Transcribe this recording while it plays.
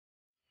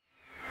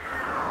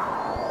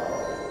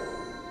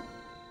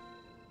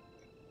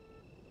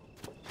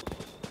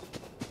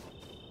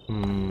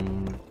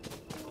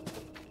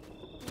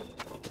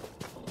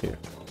Here.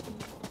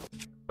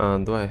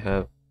 Do I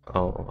have...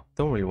 Oh, I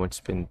don't really want to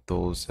spend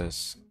those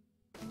as...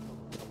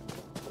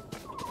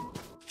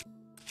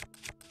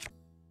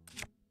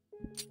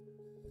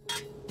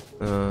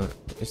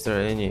 is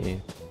there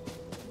any...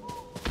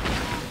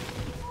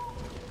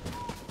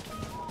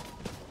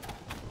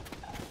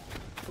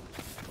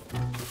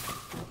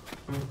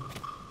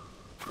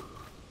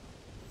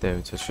 Damn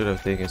it, I should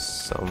have taken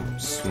some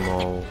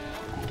small...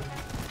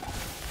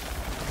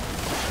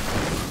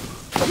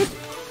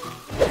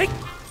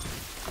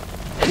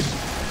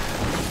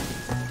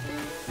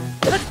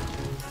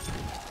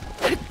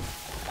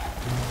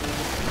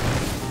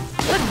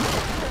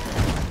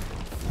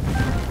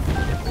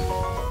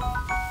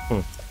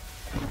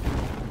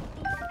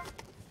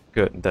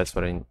 Good, that's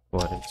what I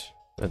wanted.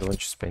 I don't want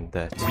to spend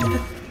that.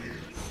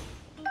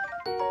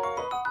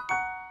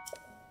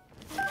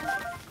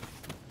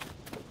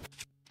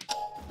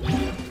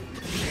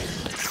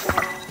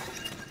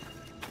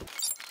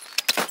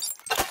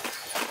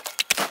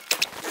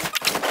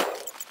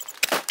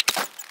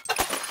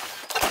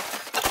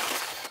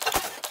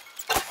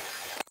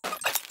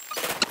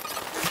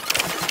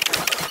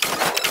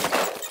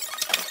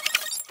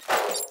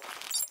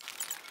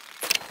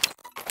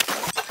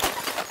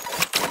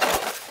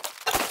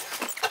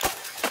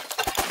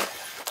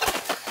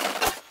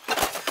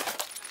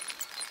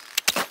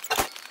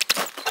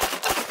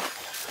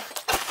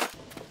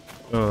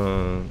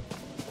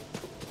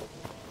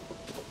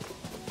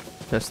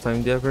 Last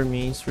time the ever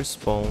means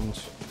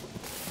respawned.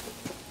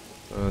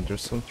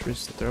 There's some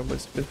trees there, but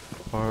it's a bit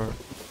far.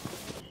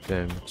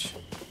 Damage.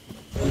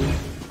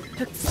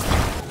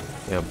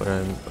 Yeah, but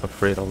I'm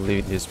afraid I'll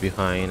leave this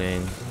behind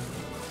and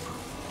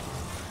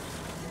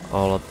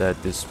all of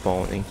that is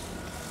spawning.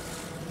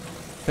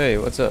 Hey,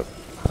 what's up?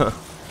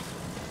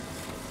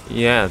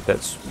 Yeah,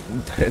 that's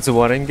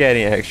what I'm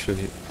getting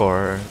actually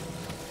for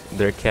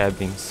their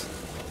cabins.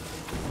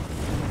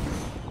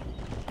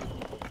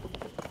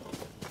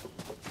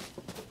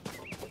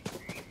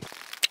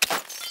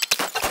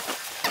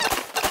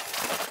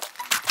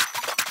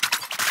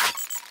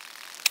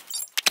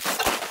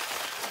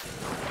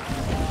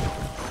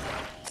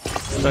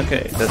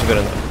 Okay, that's good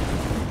enough.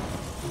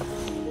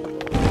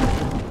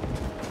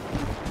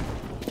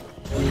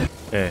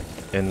 Yeah,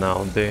 and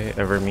now the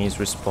ever means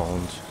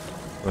respawned.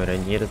 When I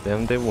needed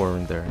them, they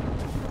weren't there.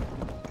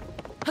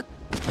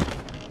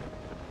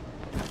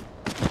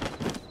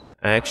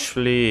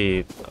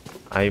 Actually,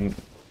 I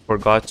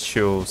forgot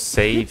to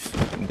save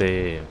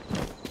the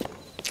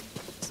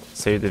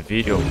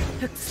video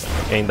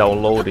and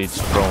download it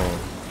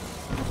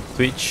from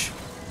Twitch,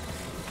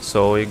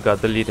 so it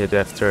got deleted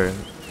after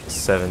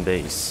 7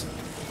 days.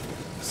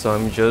 So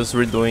I'm just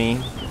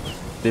redoing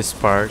this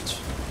part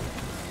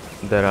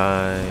that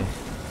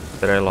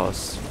I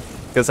lost,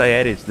 because I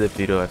edited the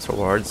video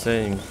afterwards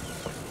and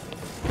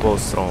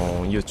posted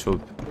on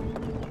YouTube.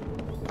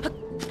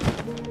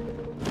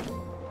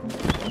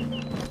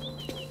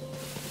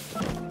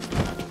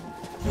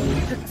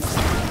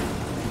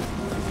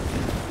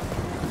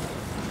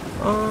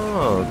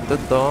 Oh, the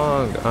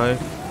dog! I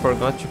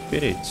forgot to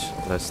feed it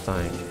last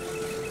time.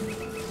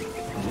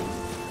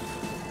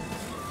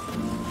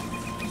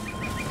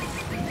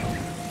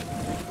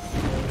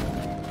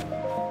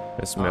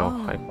 I smell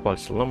high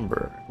quality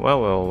lumber.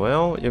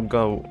 Well, you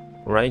go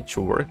right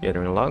to work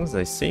gathering logs,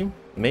 I see.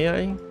 May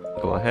I?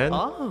 Go ahead.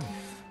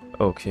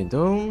 Okay,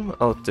 though,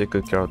 I'll take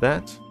good care of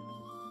that.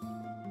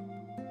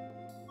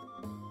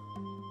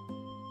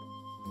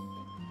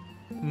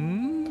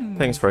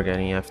 Thanks for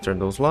getting after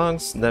those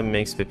logs. That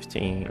makes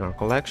 15 in our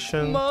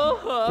collection.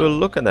 Well,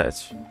 look at that.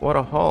 What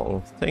a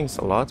haul. Thanks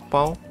a lot,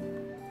 Paul.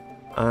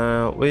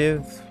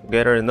 We've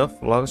gathered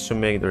enough logs to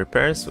make the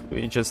repairs.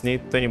 We just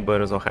need 20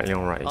 buttons of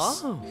Hylian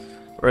rice.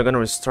 We're gonna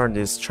restore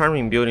these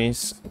charming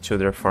buildings to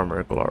their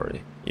former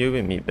glory. You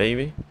and me,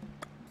 baby.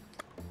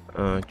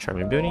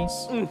 Charming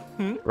buildings.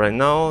 Right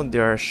now, they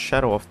are a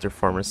shadow of their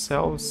former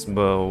selves,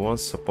 but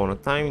once upon a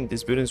time,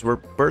 these buildings were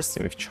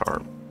bursting with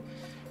charm.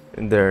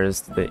 And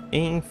there's the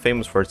inn,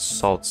 famous for its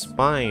salt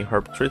spa and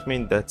herb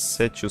treatment that's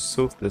said to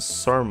soothe the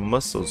sore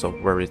muscles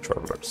of weary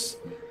travelers.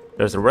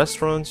 There's a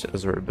restaurant,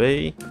 Azure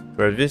Bay,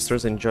 where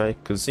visitors enjoy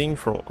cuisine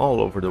from all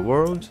over the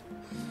world.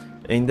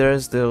 And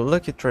there's the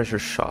Lucky Treasure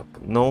Shop,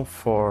 known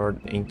for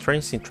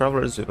entrancing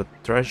travelers with a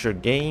treasure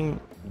game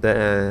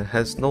that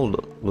has no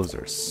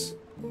losers.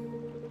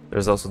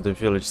 There's also the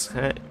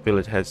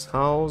village head's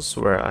house,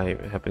 where I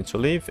happen to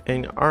live,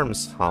 and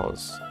Arm's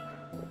house.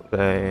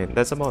 And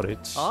that's about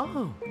it.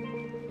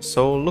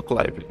 So look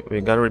lively,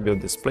 we gotta rebuild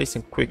this place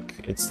and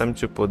quick. It's time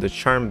to put the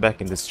charm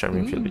back in this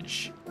charming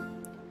village.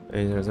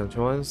 And there's empty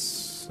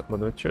ones,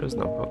 adventures,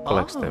 now I'll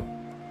collect them.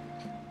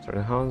 So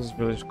the house,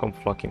 village come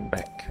flocking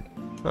back.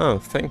 Oh,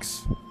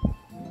 thanks.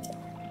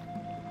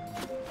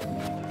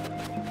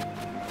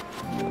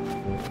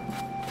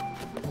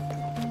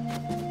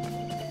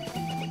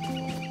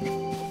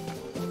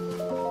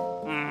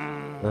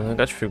 I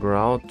got to figure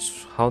out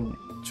how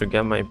to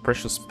get my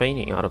precious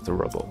painting out of the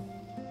rubble.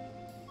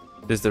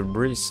 This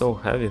debris is so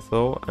heavy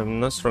though, I'm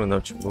not strong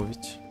enough to move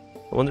it.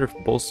 I wonder if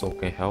Bolson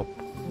can help.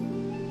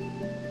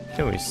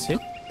 Can we see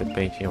the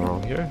painting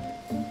around here?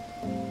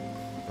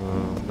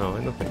 No,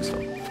 I don't think so.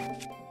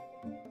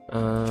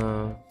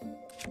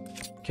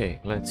 Okay,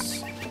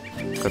 let's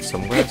cut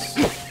some grass.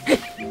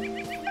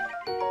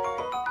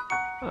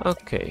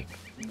 Okay.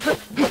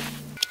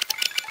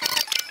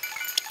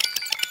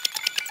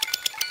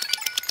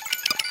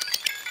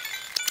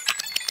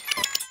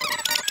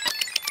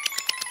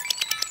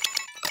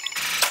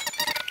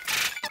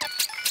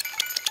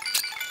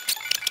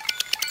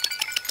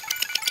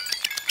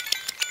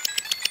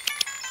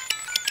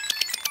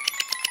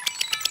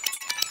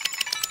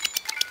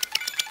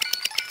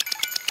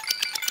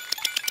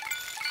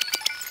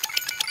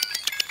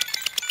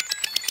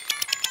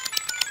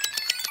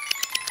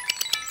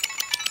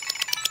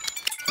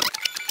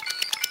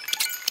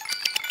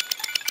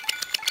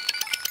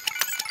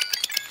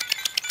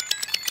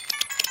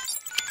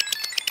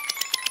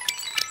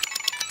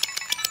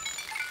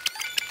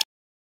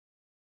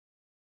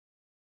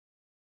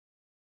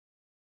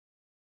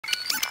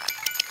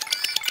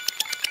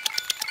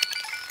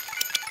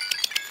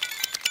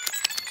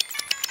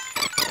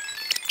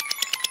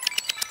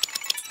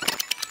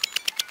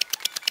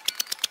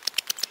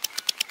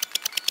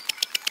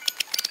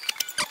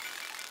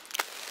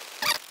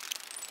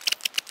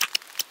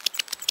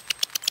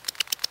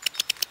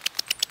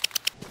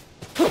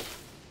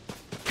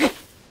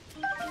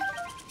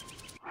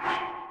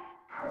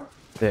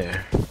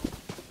 There.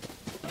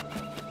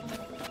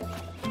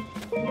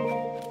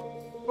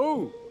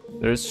 Oh!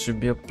 There should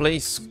be a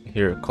place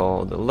here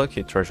called the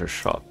Lucky Treasure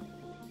Shop.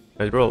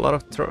 I drew a lot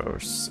of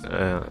tours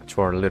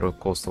to our little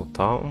coastal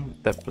town,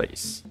 that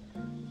place.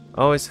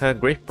 Always had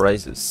great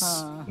prizes,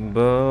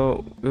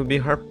 but we'll be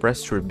hard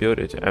pressed to rebuild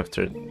it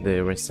after the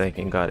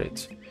recycling got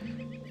it.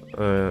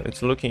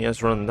 It's looking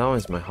as run down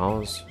as my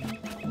house.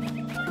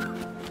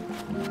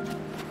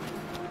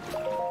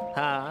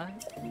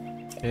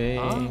 Okay.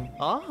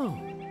 Oh!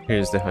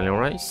 Here's the honey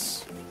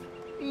rice.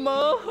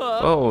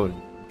 Oh,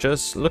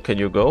 just look at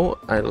you go.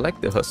 I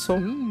like the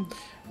hustle.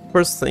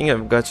 First thing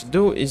I've got to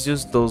do is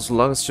use those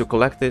logs you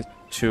collected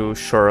to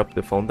shore up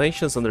the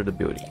foundations under the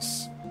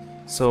buildings.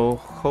 So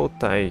hold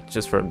tight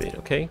just for a bit,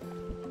 okay?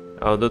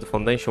 I'll do the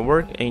foundation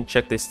work and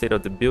check the state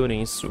of the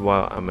buildings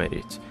while I'm at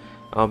it.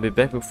 I'll be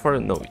back before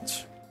you know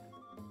it.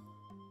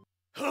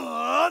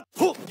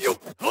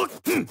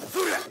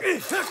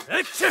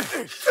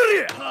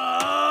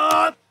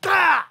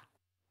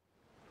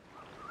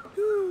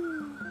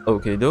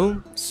 Okay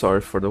though,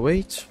 sorry for the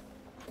wait.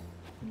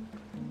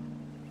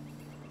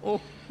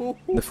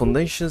 The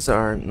foundations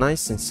are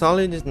nice and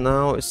solid,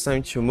 now it's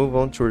time to move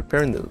on to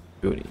repairing the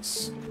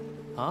buildings.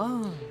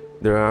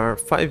 There are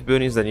 5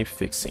 buildings that need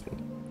fixing.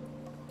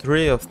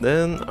 3 of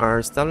them are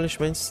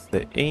establishments,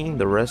 the inn,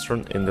 the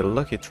restaurant and the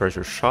Lucky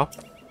Treasure Shop.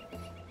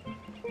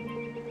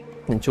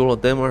 And 2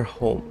 of them are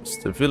homes,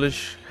 the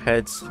village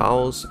head's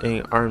house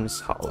and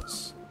arm's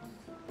house.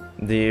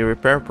 The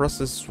repair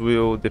process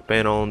will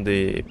depend on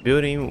the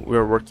building we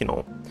are working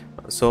on,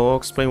 so I'll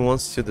explain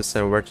once you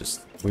decide where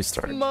we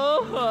start.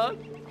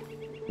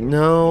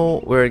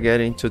 Now we're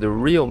getting to the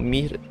real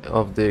meat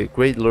of the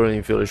Great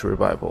Lurelin Village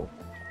revival.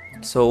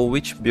 So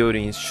which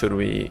buildings should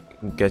we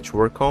get to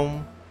work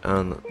on?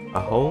 And a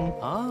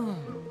home?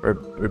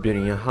 We're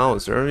building a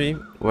house, are we?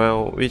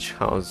 Well, which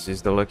house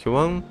is the lucky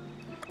one?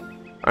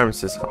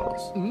 Arms's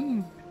house.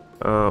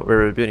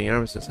 We're rebuilding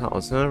Arms's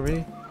house, aren't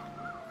we?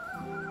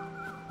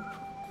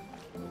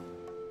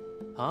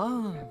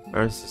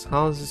 Arms's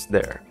house is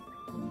there.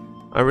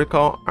 I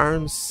recall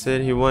Arms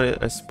said he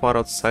wanted a spot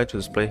outside to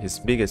display his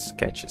biggest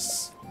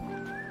sketches.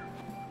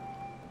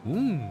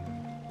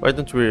 Why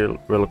don't we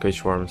relocate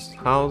to Arm's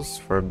house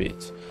for a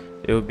bit?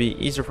 It will be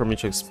easier for me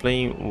to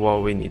explain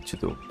what we need to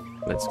do.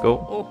 Let's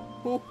go.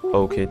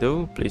 Okay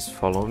though, please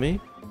follow me.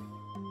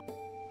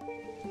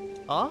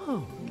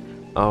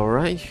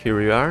 Alright, here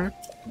we are.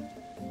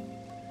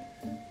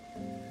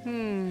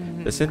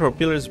 The central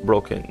pillar is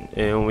broken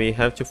and we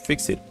have to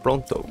fix it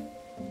pronto.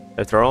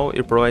 After all,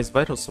 it provides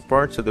vital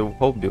support to the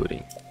whole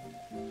building.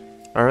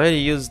 I already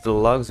used the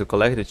logs we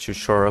collected to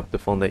shore up the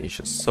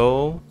foundations,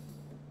 so...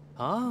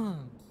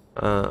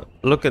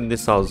 look at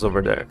this house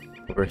over there,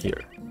 over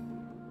here.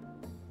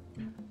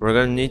 We're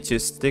gonna need to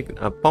stick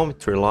a palm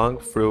tree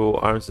log through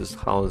Arms's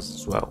house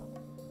as well.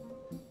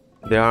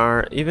 There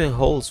are even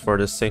holes for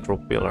the central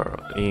pillar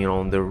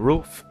on the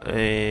roof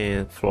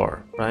and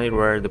floor, right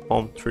where the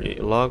palm tree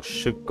log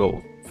should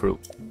go through.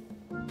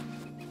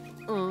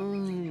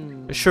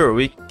 Sure,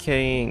 we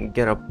can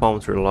get a palm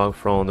tree log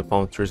from the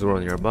palm trees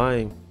growing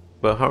nearby,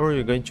 but how are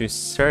you going to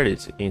insert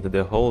it into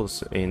the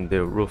holes in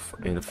the roof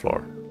and the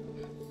floor?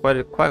 Quite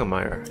a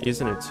quagmire,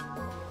 isn't it?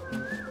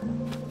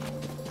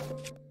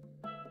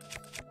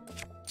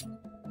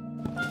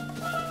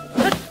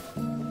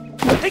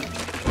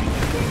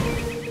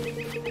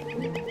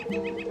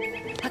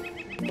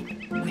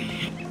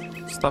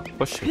 Stop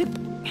pushing.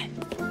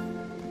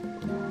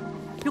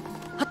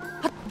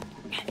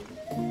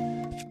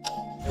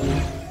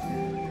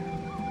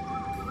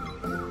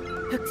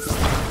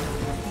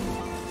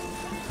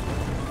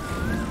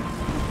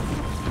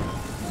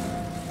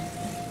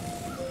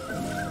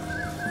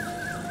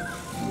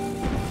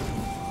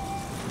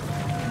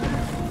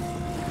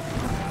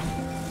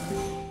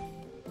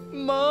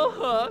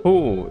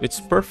 Oh, it's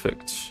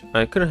perfect.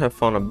 I couldn't have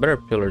found a better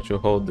pillar to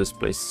hold this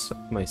place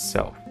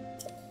myself.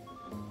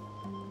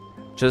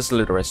 Just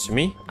leave the rest to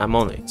me, I'm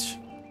on it.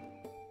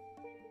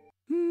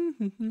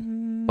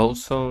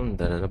 Bolson,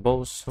 then a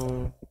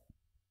Bolson.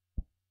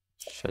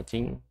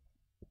 Shutting.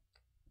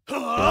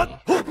 Okay.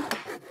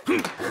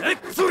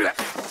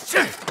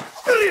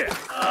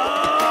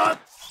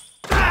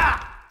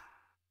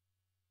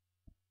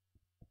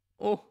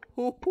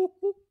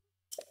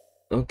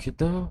 Okay,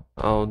 though,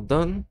 all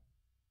done.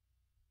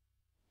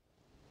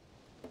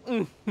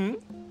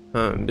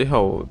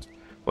 Behold,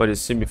 what you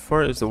see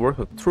before is the work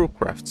of true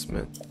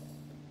craftsmen.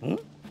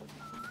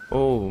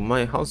 Oh,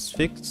 my house is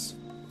fixed.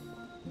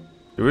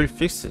 You really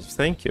fixed it,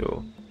 thank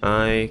you.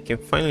 I can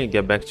finally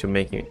get back to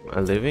making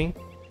a living.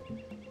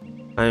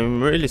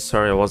 I'm really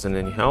sorry I wasn't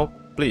any help.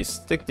 Please,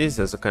 take this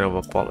as a kind of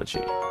apology.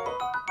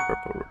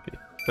 Purple rupee.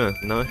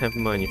 Now I have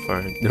money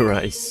for the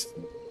rice.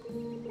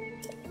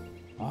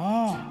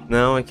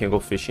 Now I can go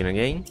fishing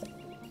again.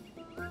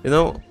 You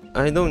know,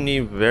 I don't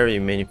need very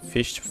many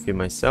fish to feed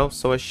myself,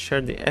 so I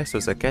share the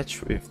extras I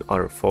catch with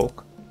other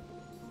folk.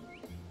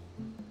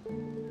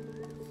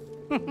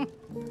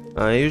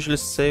 I usually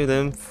save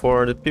them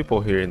for the people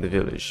here in the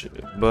village,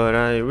 but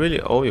I really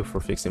owe you for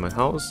fixing my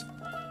house.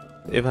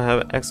 If I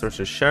have extras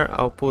to share,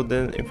 I'll put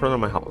them in front of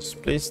my house.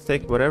 Please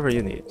take whatever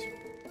you need.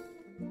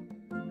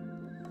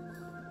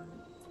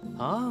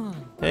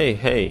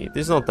 Hey,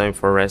 this is no time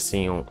for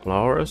resting on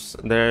laurels.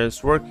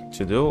 There's work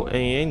to do and it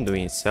ain't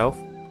doing itself.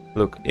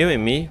 Look, you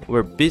and me,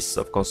 we're beasts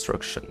of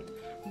construction.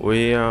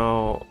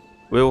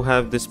 We'll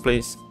have this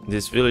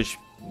village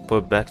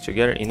put back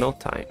together in no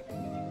time.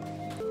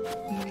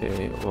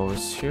 Okay, what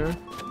was here?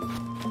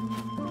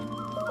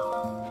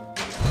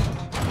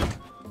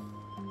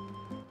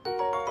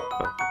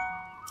 Oh.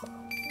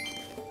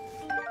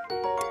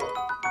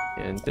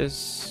 And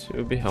this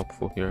will be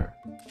helpful here.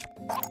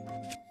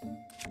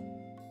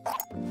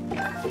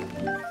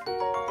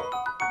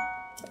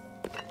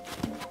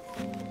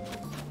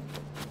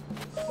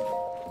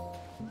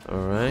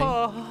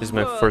 Alright, this is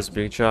my first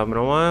big job in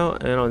a while,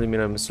 and I'll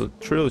admit I'm so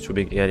thrilled to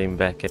be getting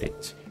back at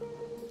it.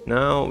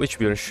 Now, which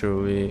building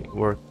should we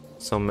work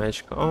some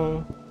magic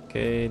on?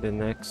 Okay, the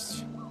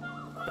next,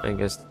 I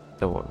guess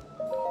the one.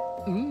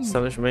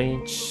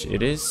 Establishment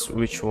it is.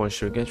 Which one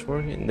should we get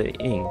working? The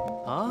inn.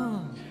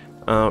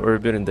 We're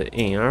building the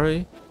inn, are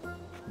we?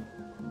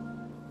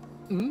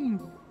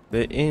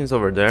 The inn is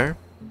over there.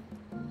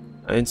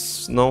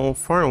 It's known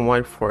far and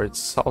wide for its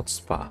salt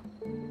spa.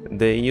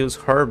 They use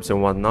herbs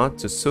and whatnot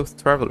to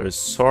soothe travelers'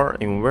 sore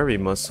and weary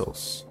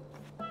muscles.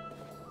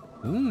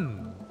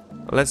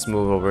 Let's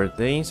move over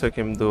there so I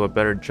can do a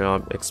better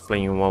job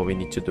explaining what we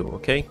need to do,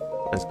 okay?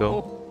 Let's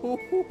go.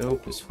 Oh,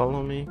 please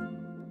follow me.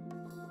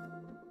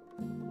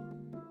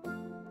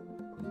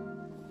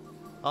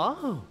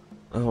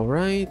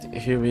 Alright,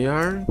 here we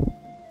are.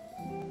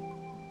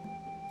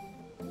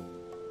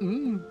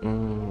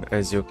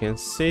 As you can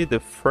see, the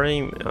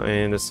frame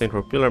and the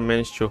central pillar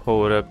managed to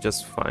hold up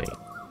just fine.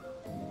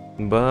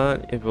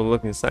 But if you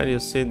look inside, you'll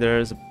see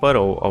there's a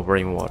puddle of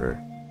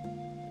rainwater.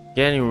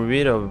 Getting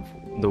rid of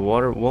the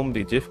water won't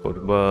be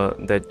difficult,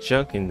 but that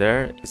junk in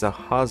there is a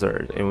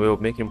hazard and will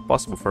make it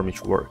impossible for me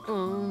to work.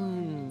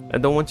 I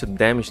don't want to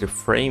damage the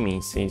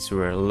framing since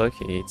we're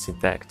lucky it's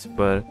intact,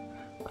 but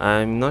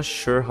I'm not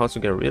sure how to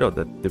get rid of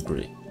that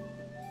debris.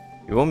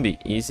 It won't be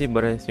easy,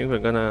 but I think we're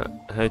gonna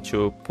have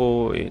to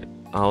pull it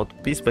out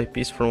piece by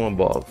piece from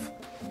above.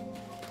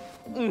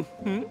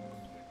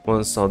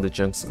 Once all the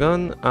junk's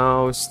gone,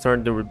 I'll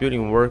start the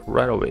rebuilding work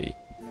right away.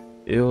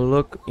 It'll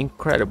look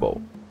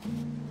incredible.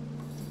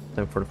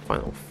 Time for the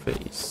final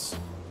phase.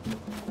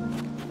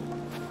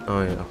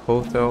 Oh yeah,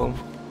 hotel.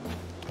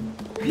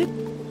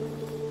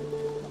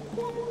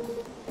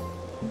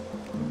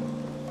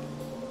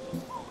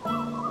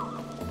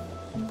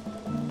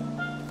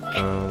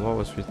 What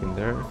was written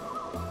there?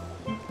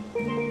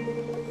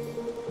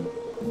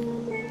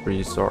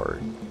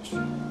 Resort.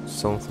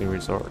 Something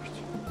resort.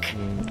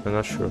 I'm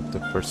not sure of the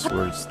first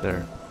words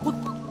there.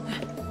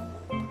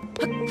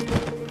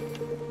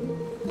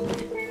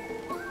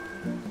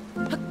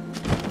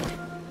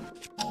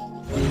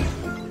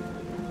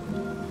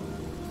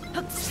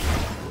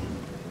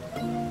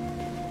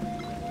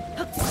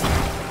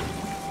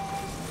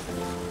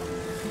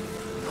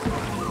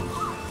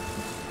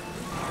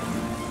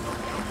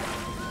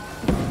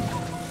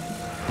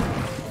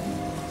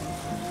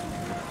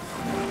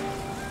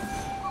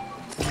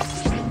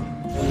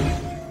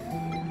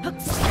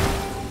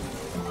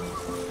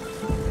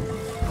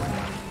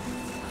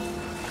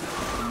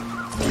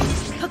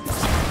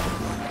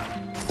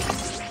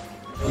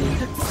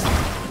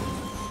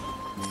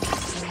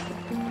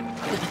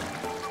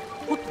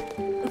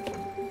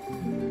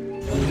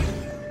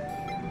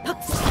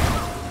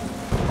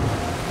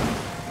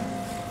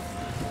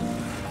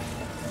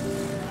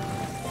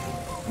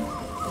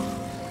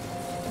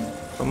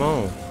 Come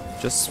on,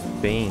 just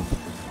spin.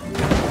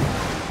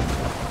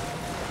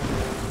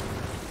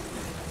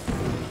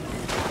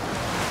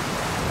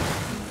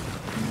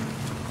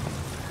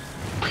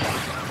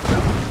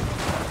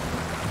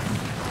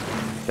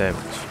 damage.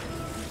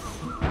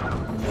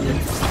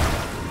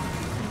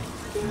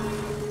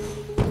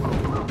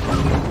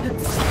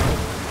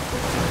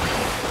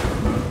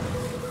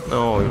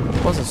 No,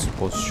 it wasn't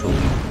supposed to.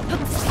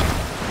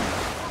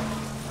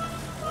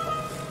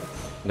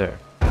 There.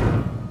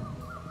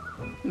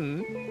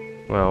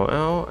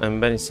 Well, I'm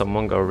betting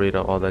someone got rid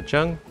of all that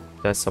junk.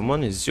 That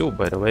someone is you,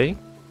 by the way.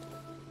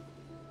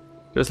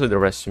 Just leave the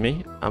rest to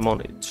me. I'm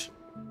on it.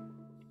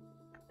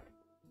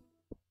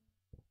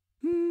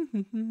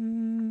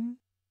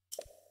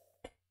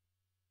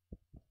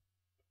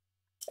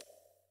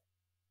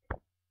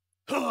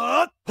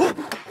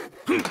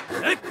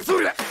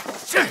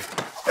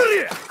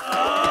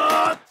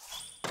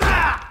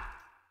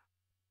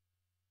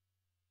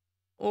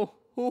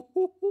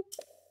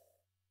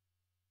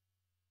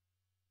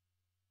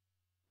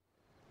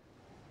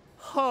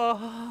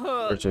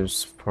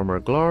 Purchase former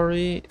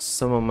glory,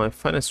 some of my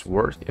finest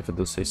work, if I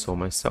do say so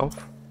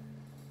myself.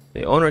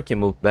 The owner can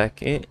move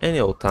back in any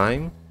old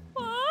time.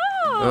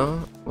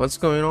 What's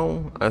going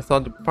on? I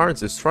thought the pirates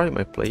destroyed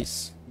my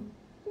place.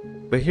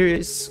 But here it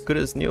is, good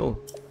as new.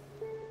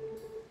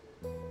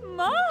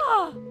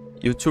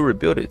 You two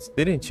rebuilt it,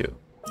 didn't you?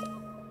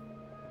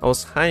 I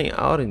was hiding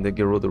out in the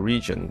Gerudo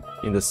region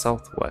in the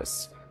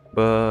southwest,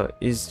 but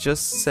it's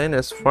just sand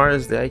as far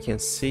as the eye can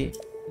see.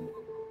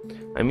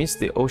 I miss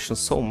the ocean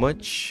so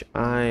much,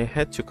 I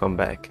had to come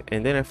back,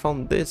 and then I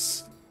found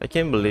this. I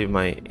can't believe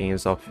my inn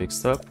is all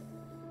fixed up.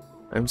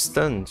 I'm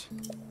stunned.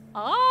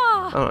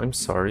 Oh, I'm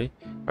sorry.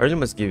 I really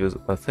must give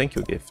you a thank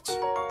you gift.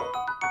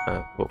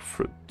 Well,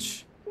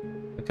 fruit.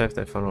 The fact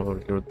I found over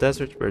the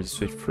desert where the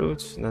sweet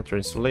fruit, not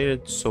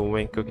insulated, so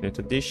when cooking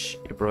into a dish,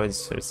 it provides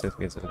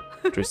significant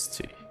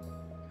electricity.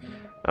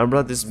 I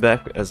brought this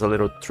back as a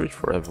little treat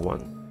for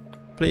everyone.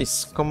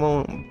 Please, come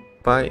on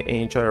by and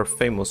enjoy our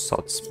famous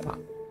salt spa.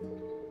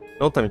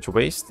 No time to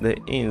waste, the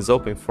inn is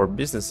open for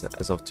business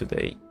as of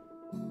today.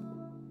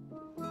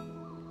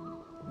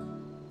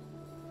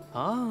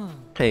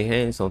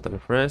 Hey, it's not time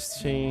for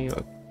resting.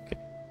 Okay,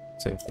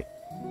 same thing.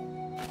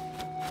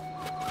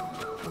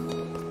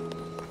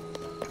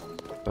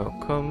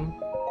 Welcome.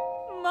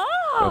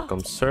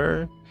 Welcome,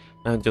 sir.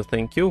 I want to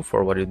thank you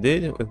for what you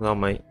did. Without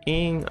my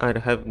inn, I'd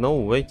have no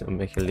way to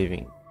make a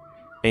living.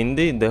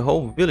 Indeed, the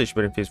whole village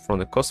benefits from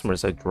the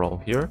customers I draw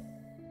here.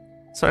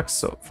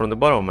 Saxo, from the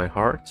bottom of my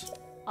heart.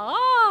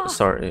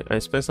 Sorry, I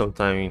spent some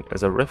time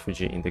as a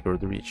refugee in the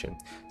Gerudo region,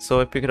 so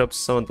I picked up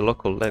some of the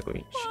local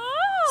language.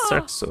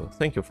 Saxo,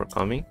 thank you for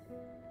coming.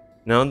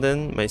 Now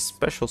then, my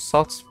special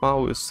salt spa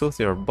will soothe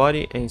your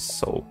body and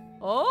soul.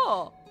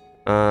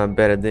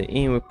 Better the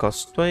inn will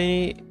cost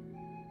 20,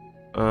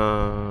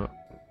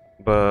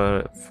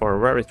 but for a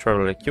rare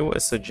traveler like you, I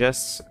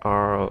suggest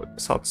our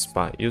salt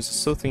spa. Use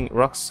soothing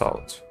rock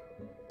salt.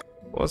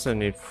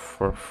 Wasn't it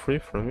for free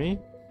for me?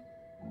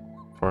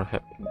 For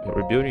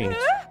rebuilding it?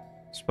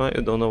 Spa,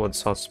 you don't know what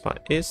salt spa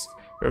is?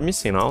 You're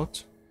missing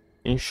out.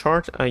 In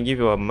short, I give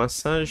you a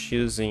massage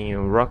using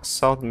rock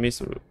salt mixed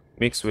with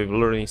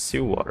Lurelin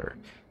seawater.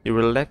 It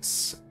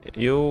relaxes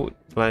you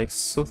like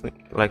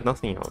soothing, like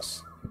nothing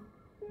else.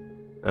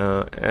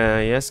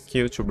 I ask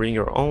you to bring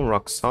your own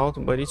rock salt,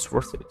 but it's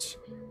worth it.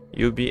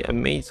 You'll be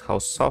amazed how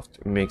soft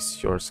it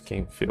makes your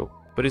skin feel.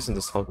 But isn't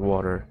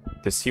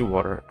the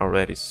seawater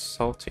already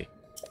salty?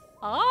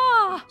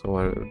 So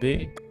what will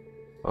be?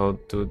 I'll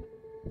do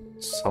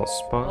salt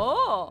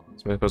spa.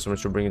 So my customer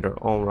should bring their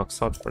own rock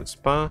salt for the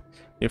spa.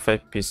 Need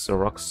 5 pieces of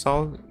rock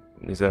salt.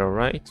 Is that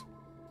alright?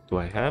 Do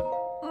I have?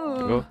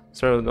 To go?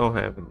 Sir, I don't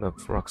have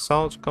enough rock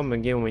salt. Come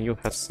again when you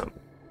have some.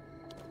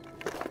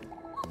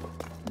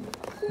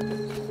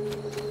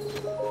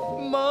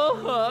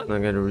 I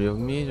got a real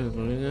meat.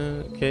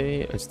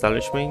 Okay,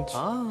 establishment.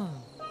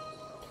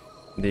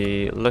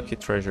 The Lucky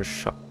Treasure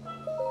Shop.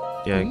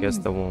 Yeah, I guess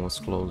that one was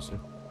closer.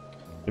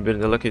 We built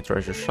the Lucky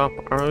Treasure Shop,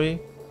 are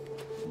we?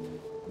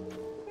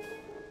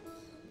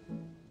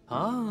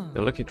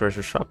 The Lucky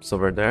Treasure Shop's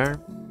over there.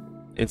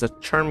 It's a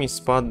charming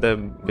spot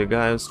that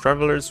beguiles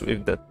travelers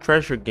with the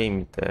treasure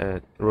game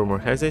that, rumor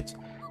has it,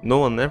 no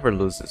one ever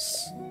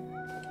loses.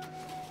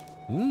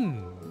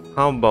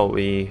 How about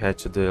we head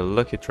to the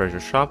Lucky Treasure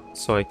Shop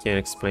so I can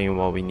explain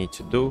what we need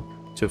to do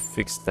to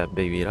fix that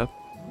baby up.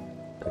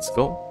 Let's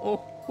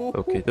go.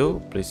 Okay,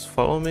 please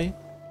follow me.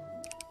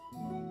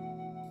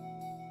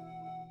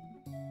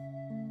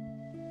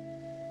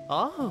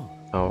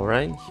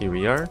 Alright, here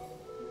we are.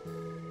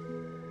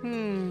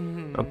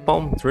 A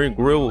palm tree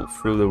grew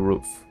through the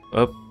roof,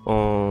 up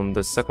on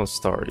the second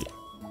story.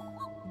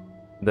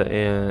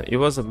 It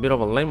was a bit of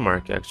a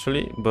landmark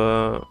actually,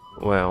 but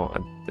well,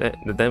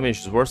 the damage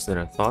is worse than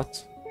I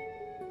thought.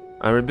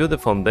 I rebuilt the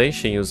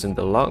foundation using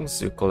the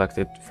logs you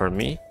collected for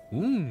me,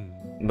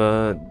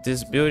 but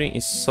this building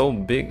is so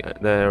big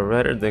that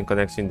rather than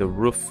connecting the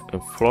roof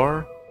and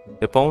floor,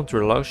 the palm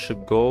tree log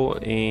should go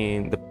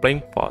in the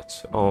plain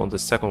pot on the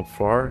second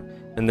floor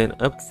and then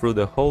up through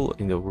the hole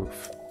in the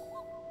roof.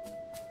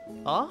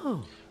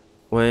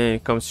 When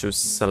it comes to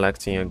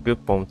selecting a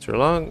good palm tree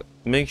log,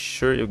 make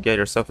sure you get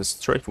yourself a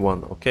straight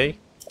one, okay?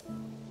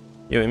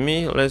 You and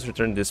me, let's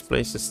return these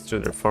places to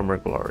their former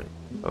glory.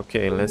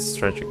 Okay, let's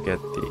try to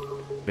get the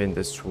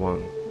vintage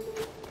one.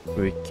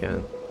 We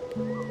can.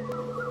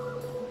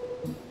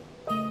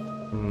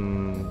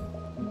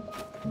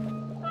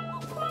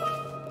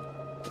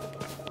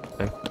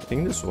 I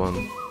think this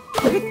one.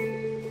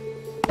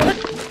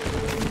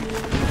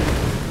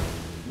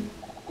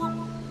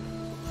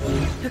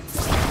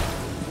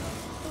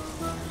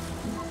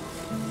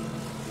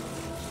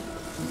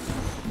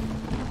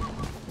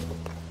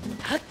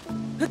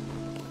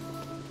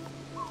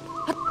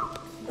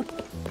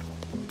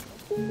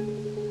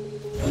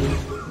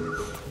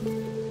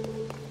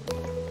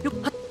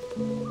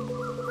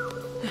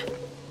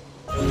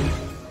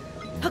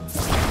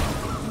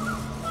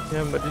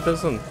 Yeah, but it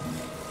doesn't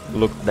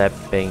look that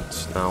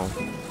paint now.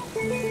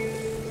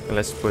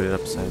 Let's put it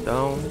upside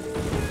down.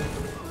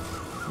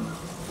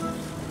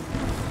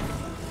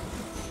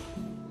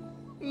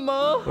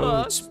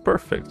 Oh, it's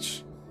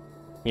perfect.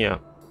 Yeah.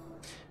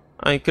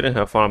 I couldn't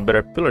have found a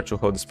better pillar to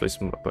hold this place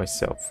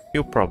myself.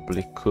 You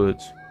probably could.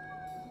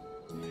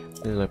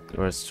 Leave the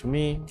rest to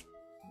me.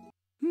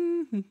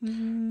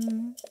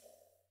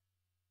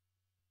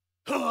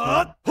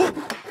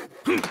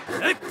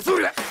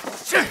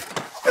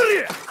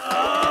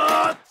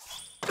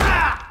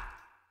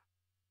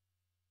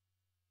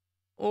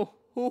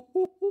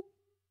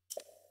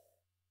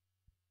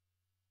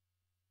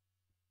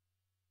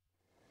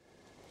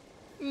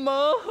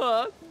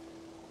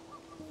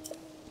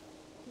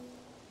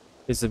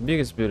 It's the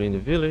biggest building in the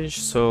village,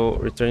 so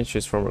returning to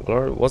its former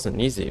glory wasn't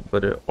easy,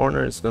 but the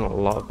owner is gonna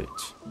love it.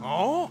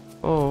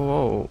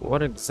 Oh,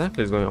 what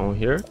exactly is going on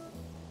here?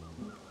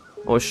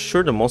 I was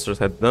sure the monsters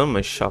had done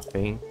my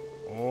shopping.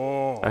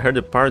 I heard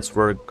the parts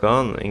were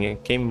gone and I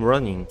came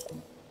running.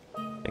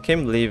 I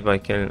can't believe I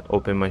can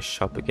open my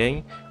shop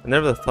again. I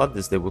never thought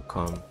this day would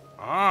come.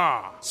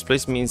 This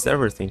place means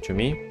everything to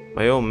me.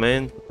 My old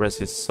man, rest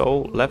his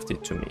soul, left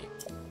it to me.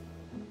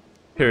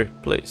 Here,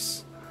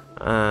 please.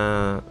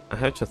 I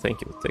have to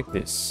thank you. Take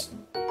this.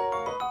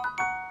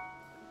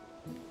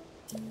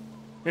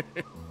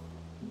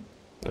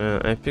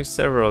 I picked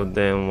several of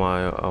them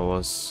while I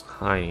was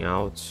hiding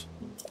out.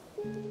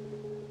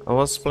 I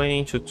was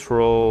planning to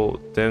throw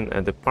them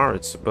at the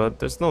parts, but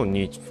there's no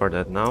need for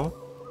that now.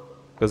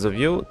 Because of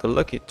you, the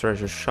Lucky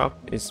Treasure Shop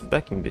is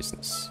back in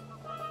business.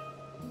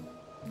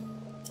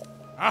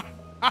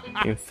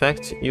 In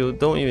fact, you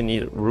don't even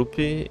need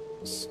rupees.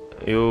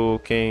 You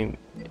can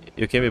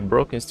be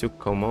broke and still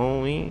come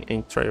on in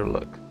and try your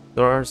luck.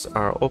 Doors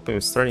are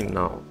open starting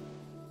now.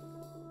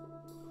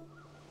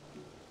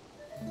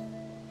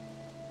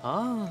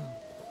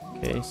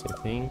 Okay, same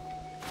thing.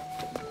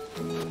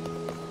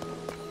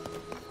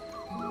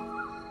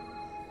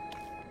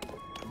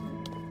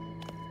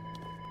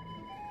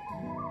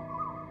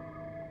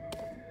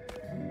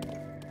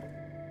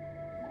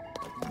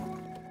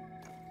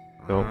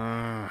 So,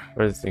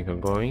 where do you think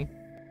I'm going?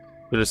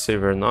 Will you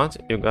save or not?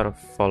 You gotta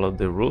follow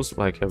the rules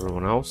like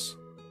everyone else.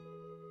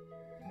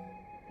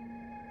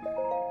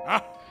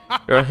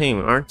 You're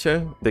him, aren't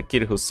you? The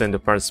kid who sent the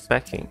parts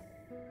packing.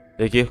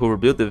 The kid who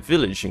rebuilt the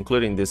village,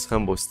 including this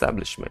humble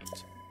establishment.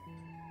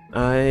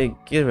 I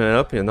gave it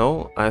up, you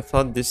know. I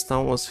thought this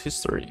town was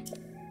history.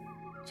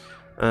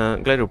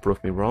 Glad you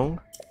proved me wrong.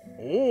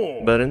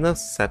 But enough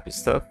sappy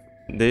stuff.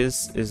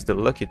 This is the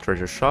Lucky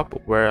Treasure Shop,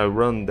 where I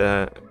run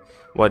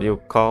what you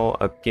call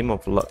a game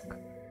of luck.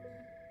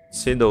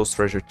 See those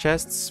treasure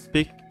chests?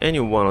 Pick any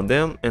one of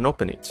them and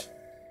open it.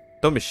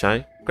 Don't be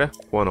shy, crack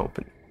one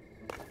open.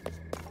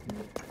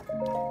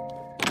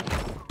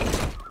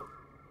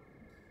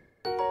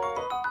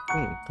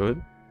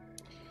 Good.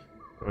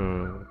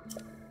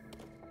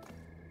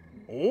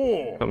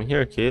 Come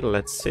here, kid,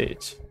 let's see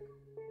it.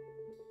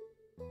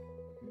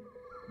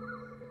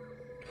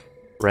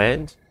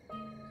 Red.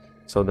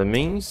 So that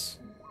means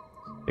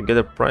you get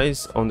a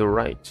prize on the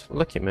right.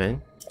 Lucky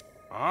man.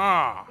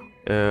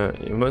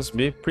 You must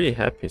be pretty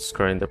happy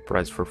scoring the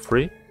prize for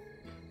free.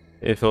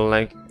 If you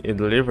like it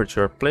delivered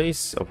to your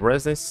place of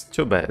residence,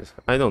 too bad.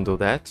 I don't do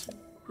that.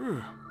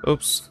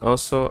 Oops,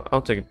 also,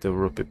 I'll take the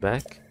rupee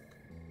back.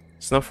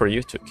 It's not for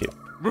you to keep.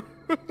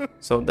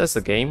 So that's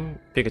the game.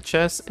 Pick a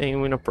chest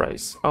and win a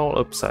prize, all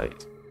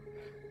upside.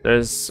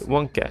 There's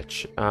one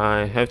catch.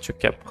 I have to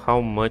cap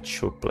how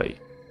much you play,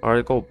 or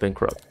I go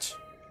bankrupt.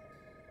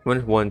 You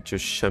wouldn't want to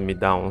shut me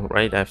down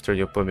right after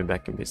you put me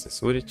back in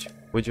business, would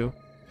you?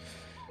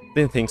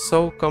 Didn't think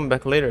so. Come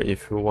back later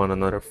if you want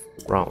another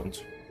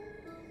round.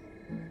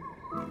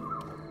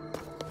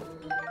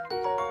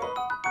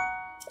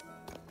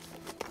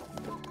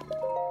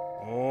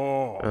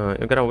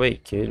 You gotta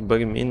wait, kid.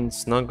 Bugging me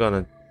it's not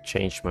gonna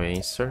change my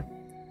answer.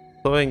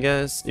 So I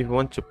guess if you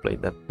want to play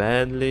that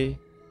badly...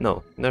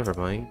 No, never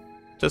mind.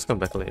 Just come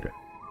back later.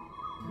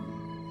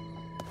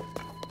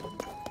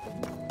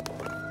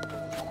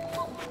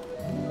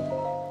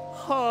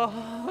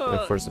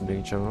 First a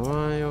big jump.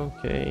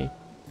 Okay.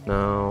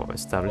 Now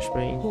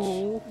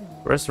establishment.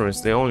 Restaurant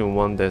is the only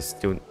one that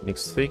still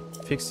needs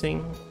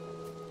fixing.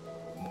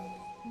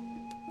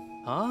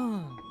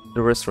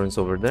 The restaurant's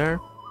over there.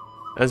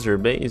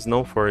 Azerbaijan is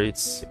known for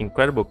its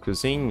incredible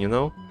cuisine, you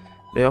know?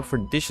 They offer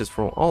dishes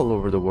from all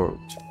over the world.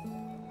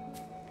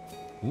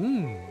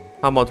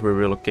 How about we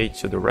relocate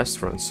to the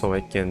restaurant so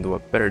I can do a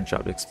better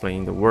job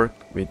explaining the work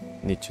we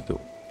need to do?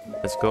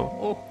 Let's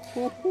go.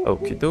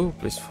 Okie doke,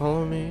 please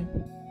follow me.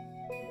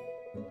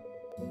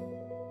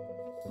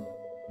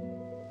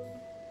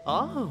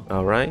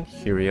 Alright,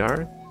 here we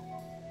are.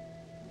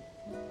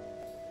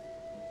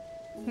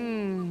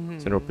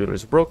 Central pillar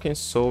is broken,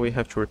 so we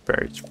have to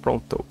repair it.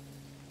 Pronto.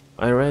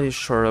 I already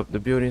shored up the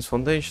building's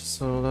foundation,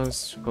 so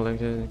let's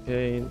collect it.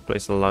 Okay,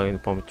 place a log in the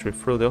palm tree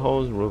through the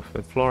holes, roof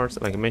and floors.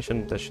 Like I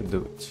mentioned, that should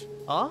do it.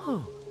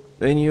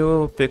 Then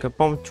you pick a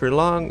palm tree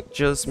log,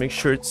 just make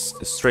sure it's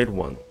a straight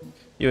one.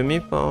 You and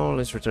me, Paul,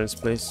 let's return this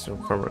place to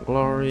former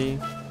glory.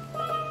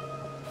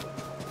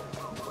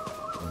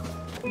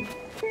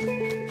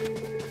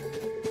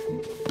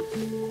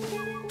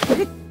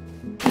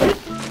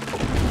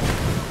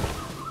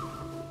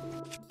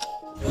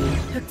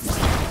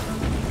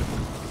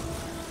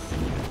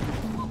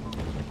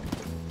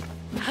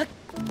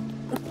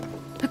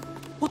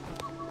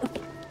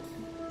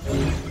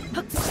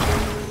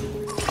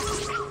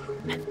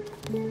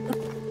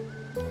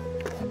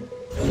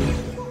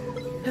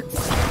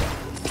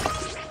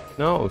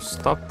 No,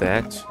 stop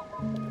that.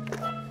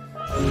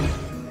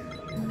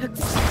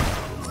 It's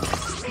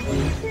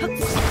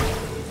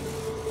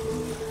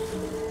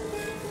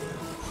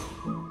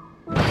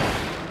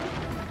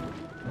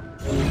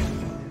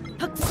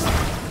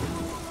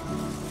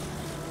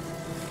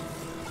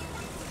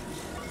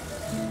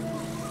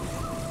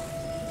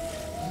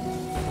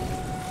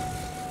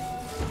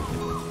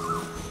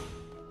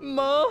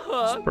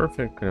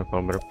perfect. Can I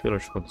find better pillar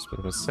to hold this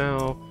with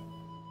myself?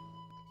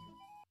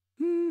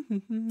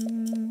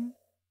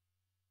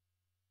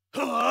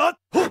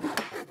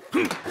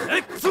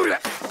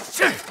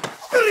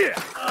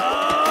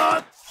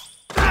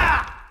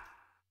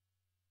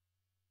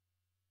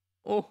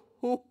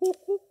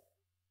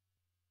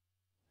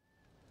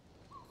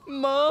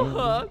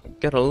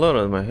 Get a load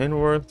of my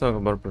handwork. Talk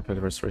about a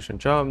perfect restoration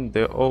job.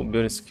 The old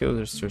building skills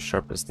are still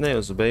sharp as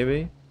nails,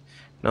 baby.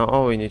 Now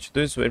all we need to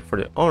do is wait for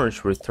the owner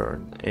to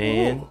return.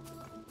 And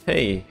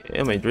hey,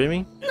 am I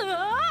dreaming?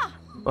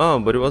 Oh,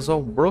 but it was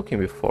all broken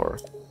before.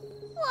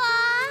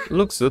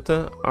 Look,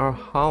 Zuta, our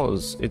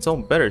house, it's all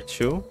better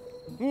too.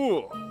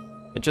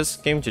 I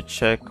just came to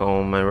check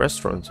on my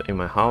restaurant and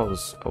my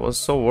house. I was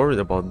so worried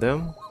about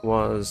them.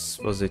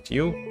 Was it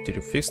you? Did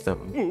you fix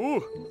them?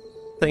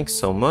 Thanks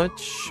so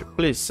much.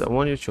 Please, I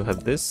want you to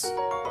have this.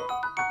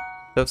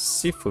 The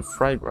seafood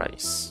fried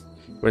rice.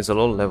 Grants a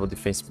low-level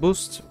defense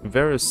boost.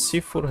 Various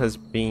seafood has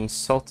been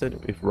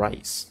salted with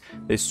rice.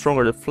 The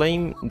stronger the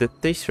flame, the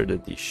tastier the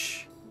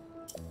dish.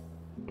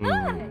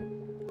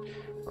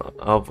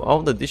 Of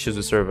all the dishes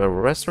we serve at our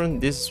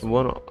restaurant, this is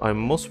one I'm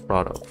most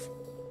proud of.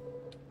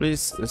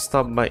 Please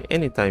stop by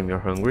anytime you're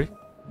hungry.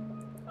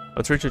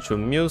 I'll treat you to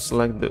meals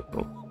like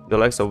the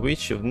likes of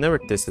which you've never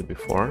tasted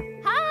before.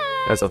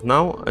 As of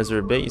now,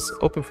 Azerbaijan is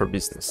open for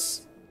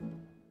business.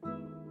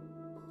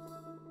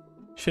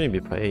 Shouldn't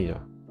be paella.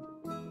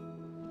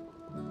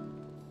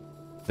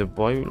 The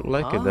boy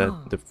liked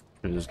that the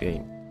previous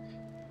game.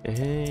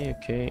 Hey,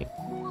 okay.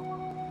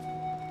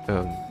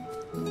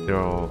 They're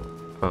all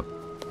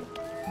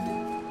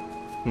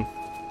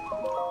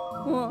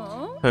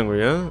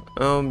hungry, huh?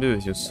 I'll be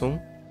with you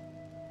soon.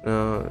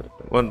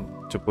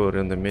 What to put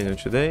on the menu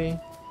today?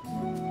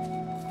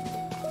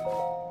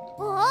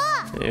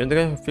 You're the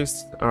guy who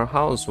fixed our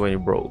house when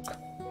it broke.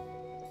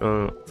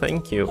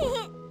 Thank you.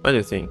 What do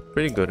you think?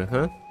 Pretty good,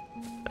 huh?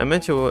 I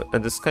met you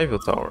at the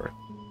Skyville Tower.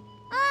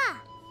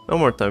 No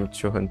more time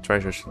to hunt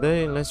treasures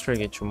today. Let's try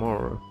again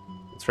tomorrow.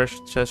 The treasure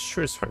chest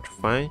sure is hard to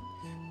find.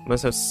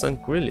 Must have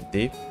sunk really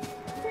deep.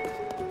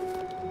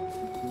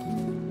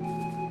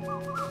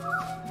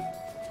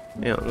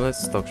 Yeah,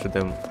 let's talk to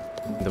them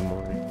in the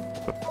morning.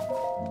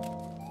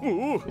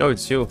 Oh,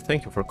 it's you.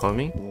 Thank you for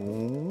coming.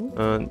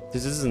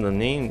 This isn't a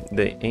name.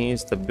 The inn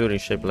is the building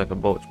shaped like a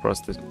boat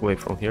across the way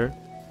from here.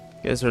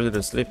 You guys are a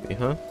little sleepy,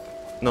 huh?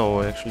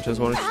 No, I actually just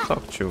wanted to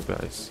talk to you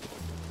guys.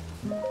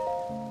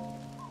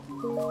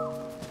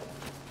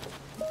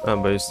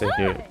 But you stay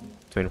here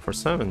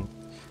 24/7.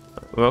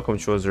 Welcome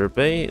to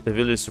Azerbaijan, the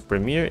village's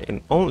premier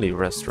and only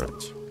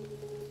restaurant.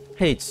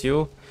 Hey, it's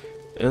you.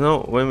 You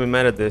know, when we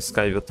met at the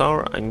Skyville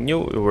Tower, I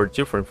knew you were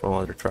different from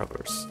other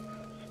travelers.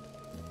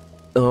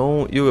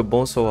 Oh, you and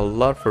Bolson a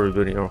lot for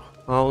rebuilding your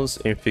house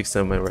and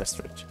fixing my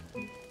restaurant.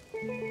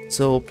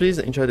 So please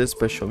enjoy this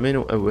special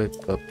menu I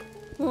whipped up.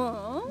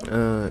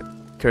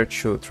 Care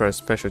to try a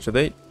special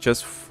today?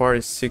 Just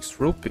 46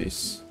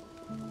 rupees.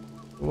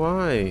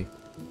 Why?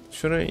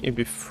 Shouldn't it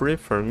be free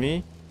for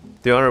me?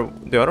 The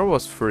other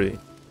was free.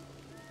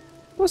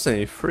 Wasn't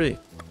it free?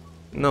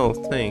 No,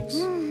 thanks.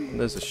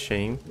 That's a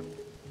shame.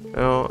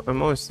 Well,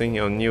 I'm always thinking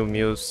of new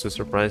meals to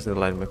surprise and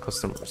delight my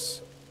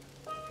customers.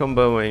 Come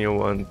by when you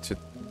want to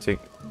take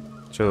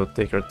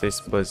your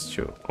taste buds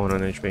to on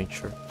an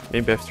adventure.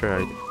 Maybe after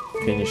I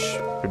finish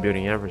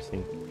rebuilding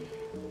everything.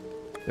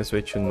 That's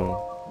way too long.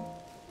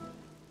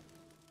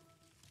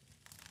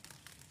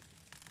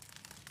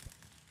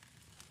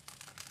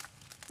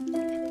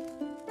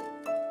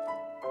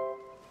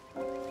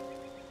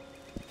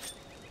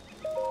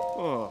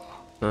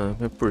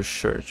 My poor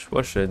shirt.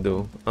 What should I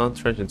do? I'll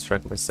try to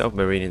distract myself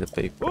by reading the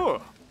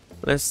paper.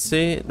 Let's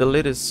see. The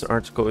latest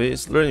article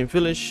is Learning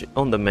Village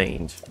on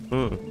demand.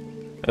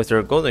 After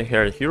a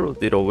golden-haired hero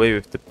did away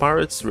with the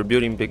pirates,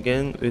 rebuilding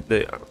began with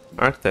the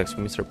architect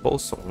Mr.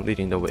 Bolson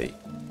leading the way.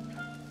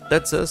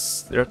 That's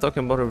us. They're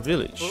talking about our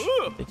village.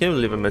 I can't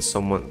believe I met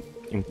someone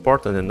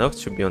important enough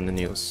to be on the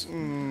news.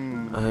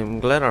 I'm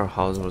glad our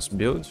house was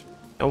built.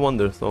 I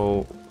wonder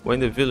though when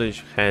the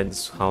village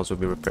head's house will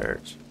be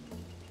repaired.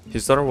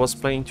 His daughter was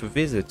planning to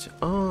visit.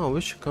 Oh, we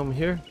should come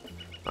here.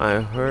 I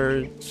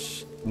heard,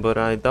 but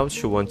I doubt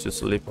she wants to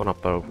sleep on a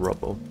pile of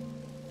rubble.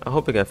 I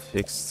hope it gets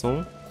fixed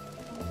soon.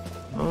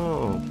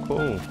 Oh,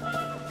 cool.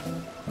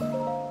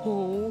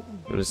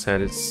 Village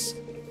head's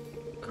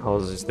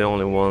house is the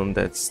only one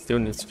that still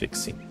needs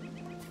fixing.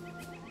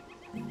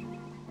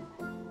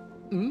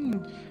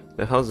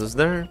 The house is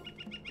there.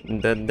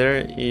 That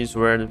there is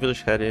where the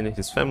village head and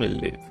his family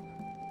live.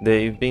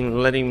 They've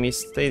been letting me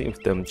stay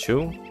with them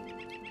too.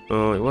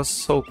 It was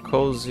so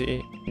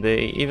cozy.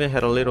 They even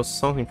had a little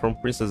something from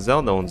Princess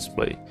Zelda on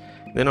display.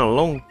 Then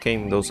along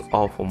came those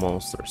awful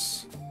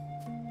monsters.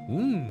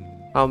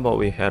 How about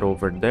we head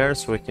over there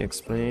so we can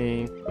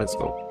explain? Let's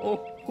go.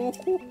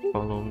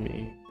 Follow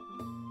me.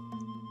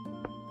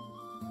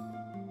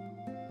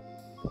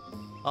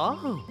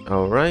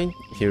 Alright,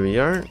 here we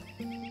are.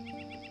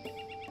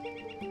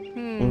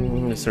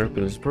 The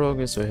circle is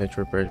broken, so I had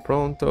to repair it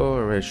pronto.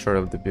 I read short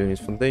of the building's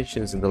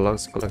foundations and the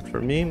logs collect for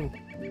me.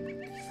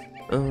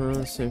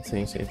 Same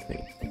thing.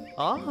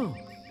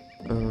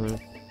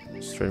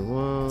 Straight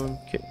one.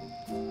 Okay.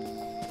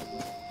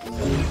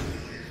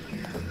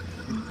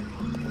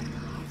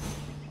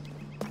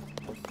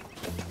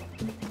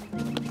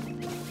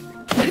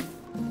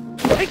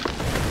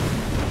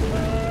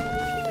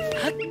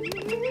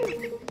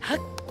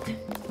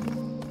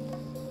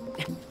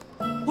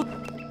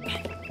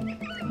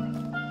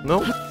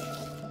 No.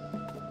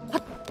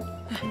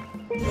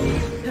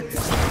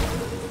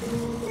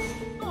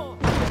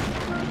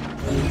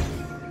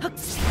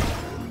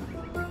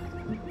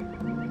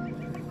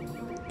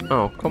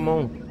 Oh, come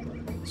on.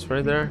 It's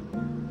right there.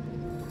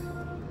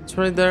 It's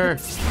right there.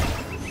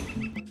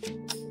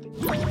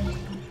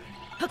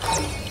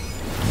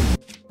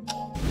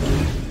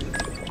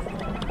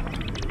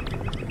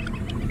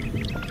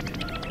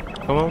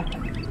 Come on.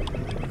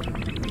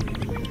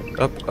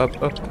 Up.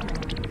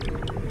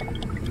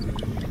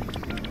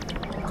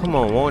 Come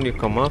on, won't you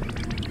come up?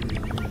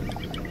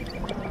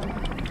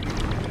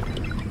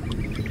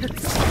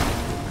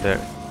 There.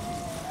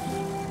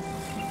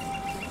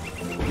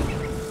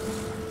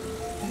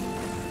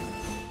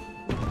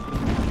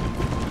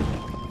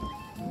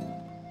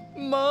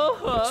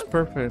 It's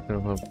perfect. I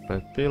have a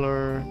bad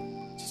pillar.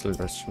 Just leave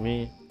the rest to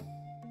me.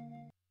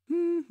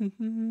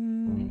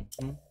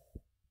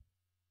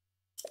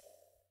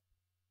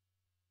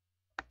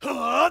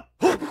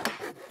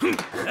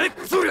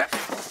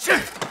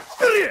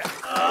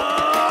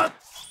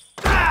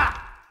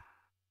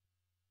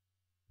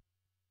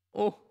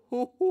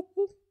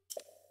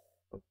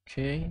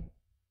 Okay.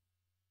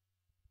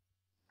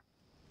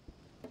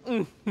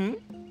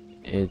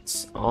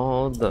 It's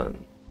all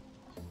done.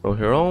 From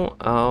here on,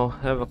 I'll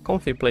have a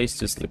comfy place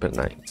to sleep at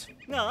night.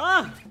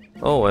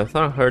 Oh, I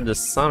thought I heard the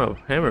sound of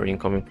hammering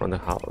coming from the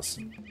house.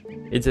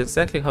 It's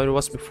exactly how it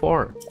was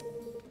before.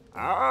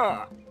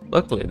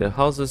 Luckily, the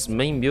house's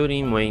main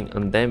building went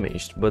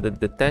undamaged, but the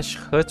detached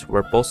hut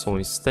where Bolson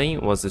is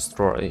staying was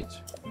destroyed.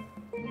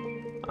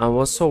 I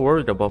was so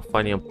worried about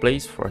finding a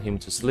place for him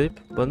to sleep,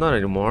 but not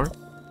anymore.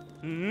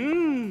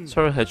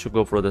 Sorry I had to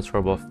go through the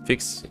trouble of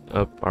fixing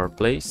up our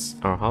place,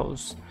 our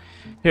house.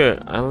 Here,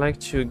 I'd like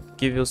to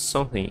give you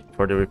something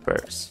for the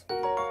repairs.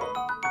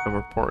 I'm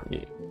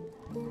reporting you.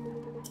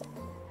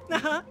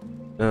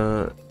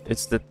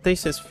 It's the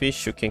tastiest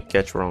fish you can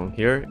catch around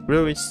here.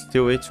 Grill it,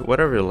 stew it,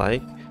 whatever you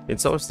like.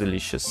 It's always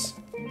delicious.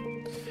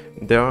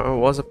 There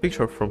was a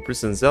picture from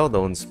Princess Zelda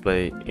on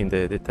display in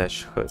the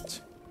detached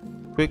hut.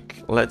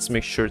 Quick, let's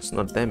make sure it's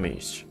not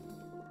damaged.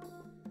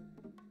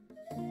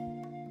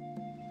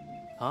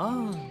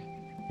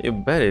 You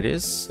bet it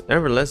is.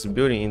 Every last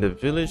building in the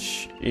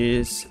village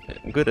is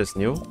good as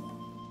new.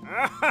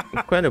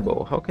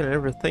 Incredible, how can I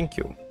ever thank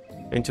you?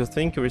 And to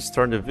think you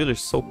restored the village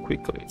so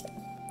quickly.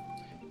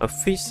 A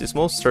feast is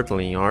most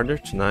certainly in order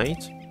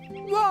tonight.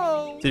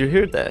 Whoa! Did you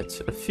hear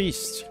that? A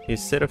feast. He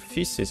said a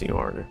feast is in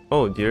order.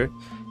 Oh dear,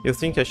 you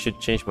think I should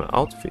change my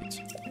outfit?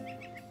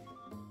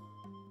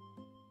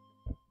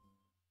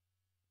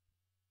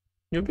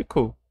 You'll be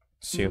cool.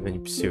 See you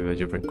in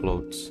different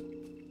clothes.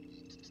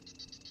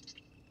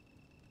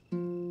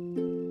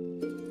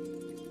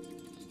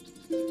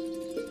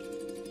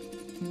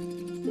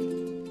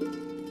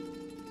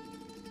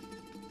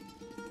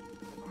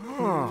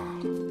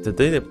 The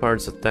day the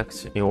pirates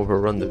attacked and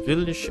overrun the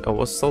village, I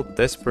was so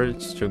desperate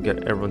to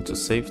get everyone to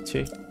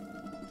safety.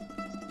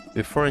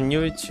 Before I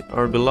knew it,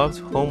 our beloved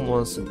home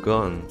was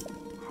gone.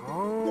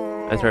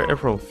 After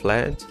everyone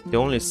fled, the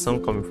only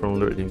sound coming from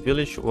Lurelin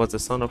village was the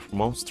sound of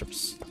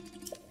monsters.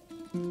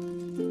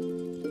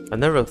 I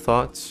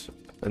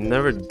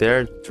never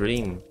dared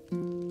dream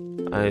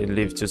I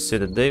lived to see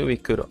the day we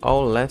could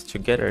all laugh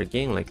together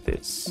again like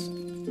this.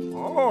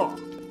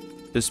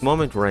 This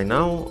moment right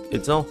now,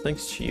 it's all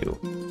thanks to you.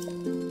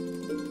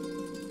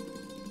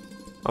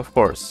 Of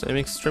course, I'm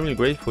extremely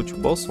grateful to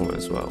Bolson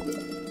as well.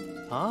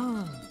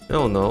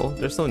 No,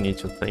 there's no need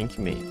to thank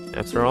me.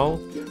 After all,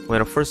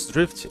 when I first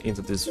drifted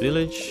into this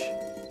village,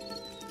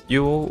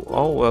 you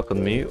all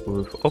welcomed me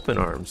with open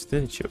arms,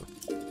 didn't you?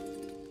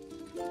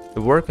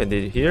 The work I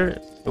did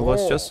here, it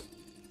was just...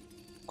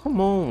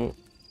 Come on!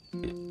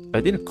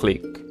 I didn't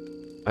click.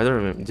 I don't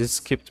remember, this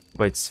skipped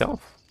by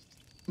itself?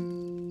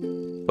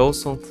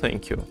 Bolson,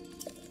 thank you.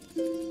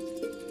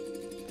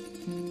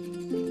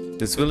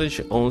 This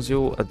village owes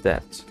you a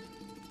debt.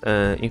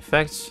 In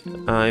fact,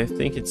 I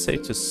think it's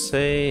safe to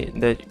say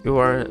that you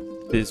are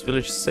this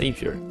village's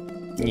savior.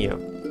 Yeah.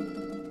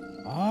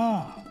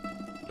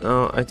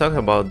 I talked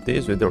about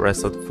this with the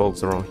rest of the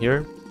folks around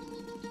here,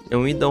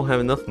 and we don't have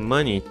enough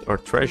money or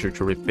treasure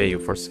to repay you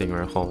for saving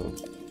our home.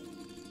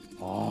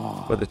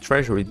 But the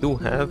treasure we do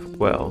have,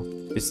 well,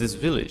 is this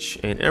village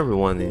and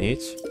everyone in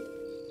it.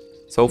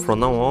 So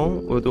from now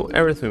on, we'll do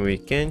everything we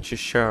can to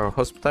share our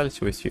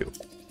hospitality with you.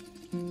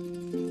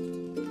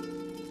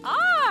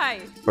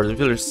 For the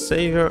village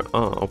savior,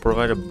 I'll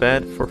provide a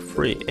bed for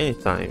free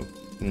anytime.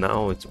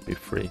 Now it will be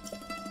free.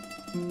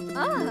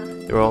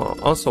 You're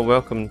also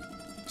welcome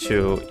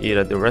to eat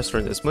at the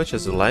restaurant as much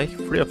as you like,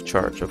 free of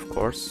charge, of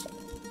course.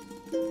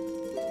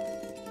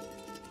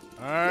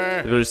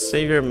 The village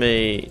savior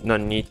may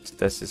not need to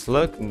test his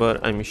luck,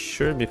 but I'm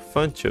sure it'd be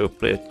fun to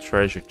play a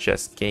treasure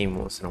chest game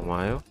once in a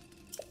while.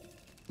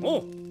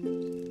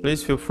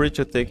 Please feel free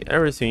to take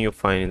everything you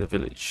find in the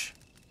village.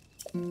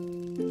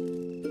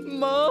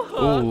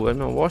 Ooh, I'm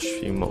awash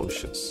with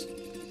emotions.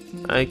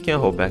 I can't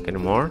hold back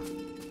anymore.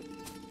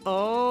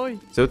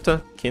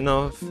 Zelda,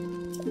 Kinov.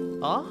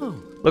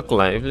 Look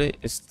lively,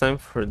 it's time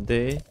for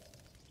the...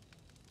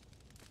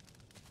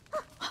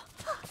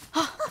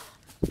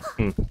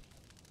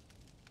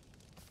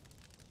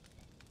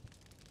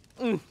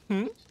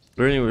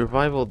 Learning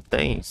revival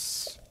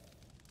dance.